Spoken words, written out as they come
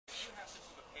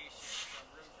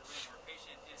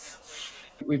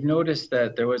We've noticed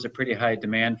that there was a pretty high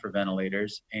demand for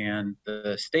ventilators, and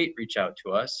the state reached out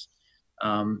to us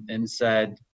and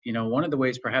said, one of the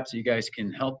ways perhaps you guys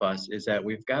can help us is that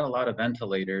we've got a lot of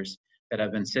ventilators that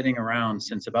have been sitting around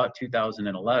since about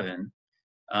 2011.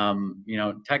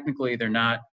 Technically they're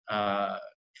not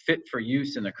fit for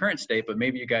use in the current state, but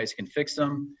maybe you guys can fix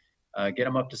them, get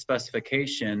them up to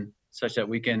specification such that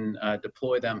we can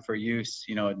deploy them for use,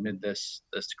 amid this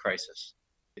crisis.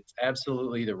 It's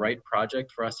absolutely the right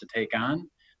project for us to take on,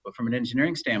 but from an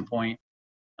engineering standpoint,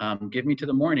 give me to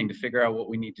the morning to figure out what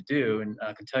we need to do, and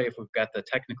I can tell you if we've got the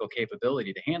technical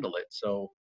capability to handle it.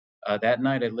 So that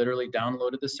night, I literally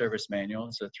downloaded the service manual.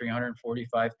 It's a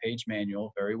 345-page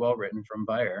manual, very well written from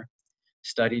Bayer.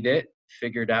 Studied it,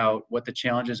 figured out what the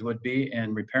challenges would be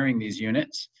in repairing these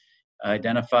units,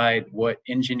 identified what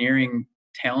engineering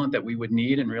talent that we would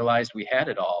need, and realized we had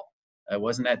it all. It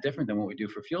wasn't that different than what we do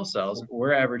for fuel cells.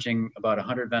 We're averaging about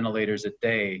 100 ventilators a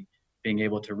day, being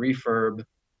able to refurb,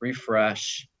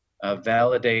 refresh,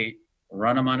 validate,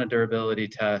 run them on a durability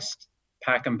test,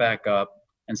 pack them back up,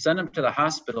 and send them to the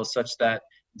hospital such that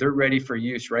they're ready for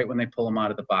use right when they pull them out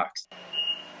of the box.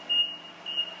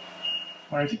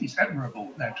 Well, I think it's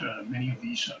admirable that many of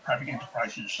these private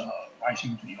enterprises are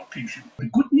rising to the occasion. The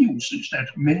good news is that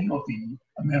many of the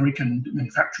American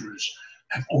manufacturers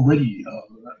have already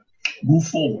moved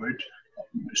forward.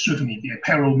 Certainly the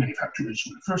apparel manufacturers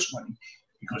were the first one,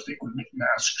 because they could make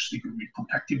masks, they could make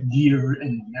protective gear,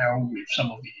 and now with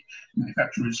some of the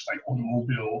manufacturers like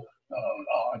automobile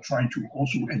are trying to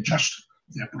also adjust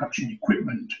their production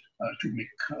equipment to make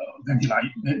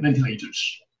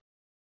ventilators.